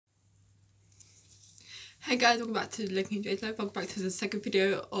Hey guys, welcome back to Linking J's Life. Welcome back to the second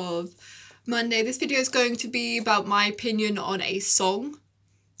video of Monday. This video is going to be about my opinion on a song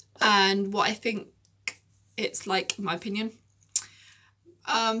and what I think it's like in my opinion.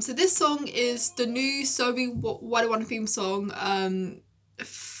 So this song is the new Zoey What I Want theme song.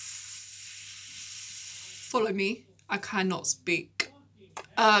 Follow Me. I cannot speak.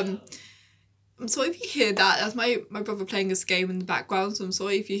 I'm sorry if you hear that. That's my brother playing this game in the background, so I'm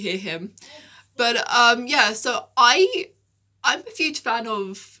sorry if you hear him. But yeah, so I'm a huge fan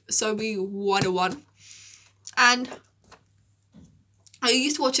of Zoey 101, and I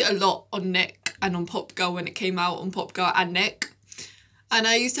used to watch it a lot on Nick and on Pop Girl when it came out on Pop Girl and Nick, and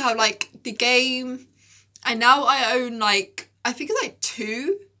I used to have like the game, and now I own like I think it's like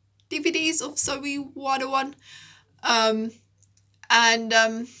 2 DVDs of Zoey 101, and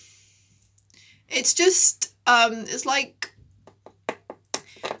it's just it's like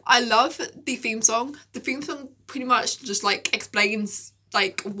I love the theme song. The theme song pretty much just like explains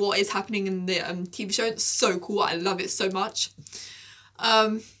like what is happening in the TV show. It's so cool. I love it so much.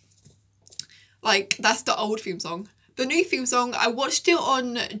 Like that's the old theme song. The new theme song, I watched it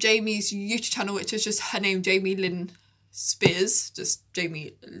on Jamie's YouTube channel, which is just her name, Jamie Lynn Spears, just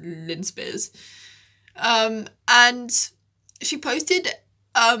Jamie Lynn Spears. And she posted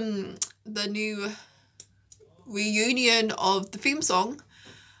the new reunion of the theme song.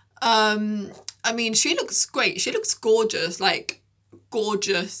 I mean, she looks great. She looks gorgeous, like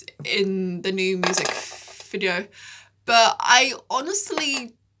gorgeous in the new music video. But I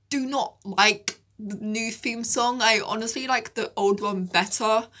honestly do not like the new theme song. I honestly like the old one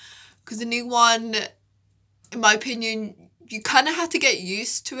better, because the new one, in my opinion, you kind of have to get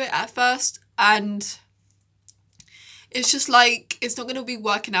used to it at first, and it's just like it's not going to be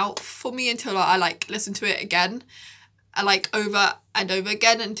working out for me until I like listen to it again. I like over and over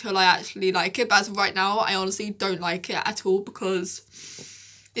again until I actually like it. But as of right now, I honestly don't like it at all because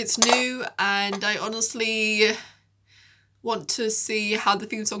it's new, and I honestly want to see how the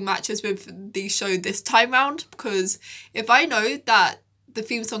theme song matches with the show this time round, because if I know that the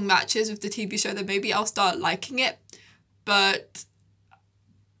theme song matches with the TV show, then maybe I'll start liking it. But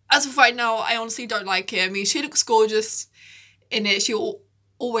as of right now, I honestly don't like it. I mean, she looks gorgeous in it. She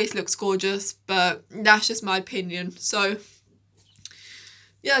always looks gorgeous, but that's just my opinion. So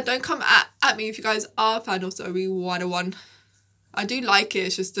yeah, don't come at me if you guys are a fan of Zoey 101. I do like it,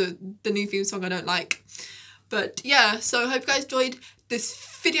 it's just the new theme song I don't like. But yeah, so I hope you guys enjoyed this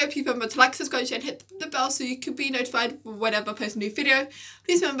video. Please remember to like, subscribe, share and hit the bell so you can be notified whenever I post a new video.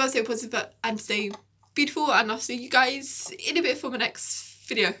 Please remember to stay positive and stay beautiful, and I'll see you guys in a bit for my next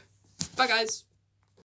video. Bye guys.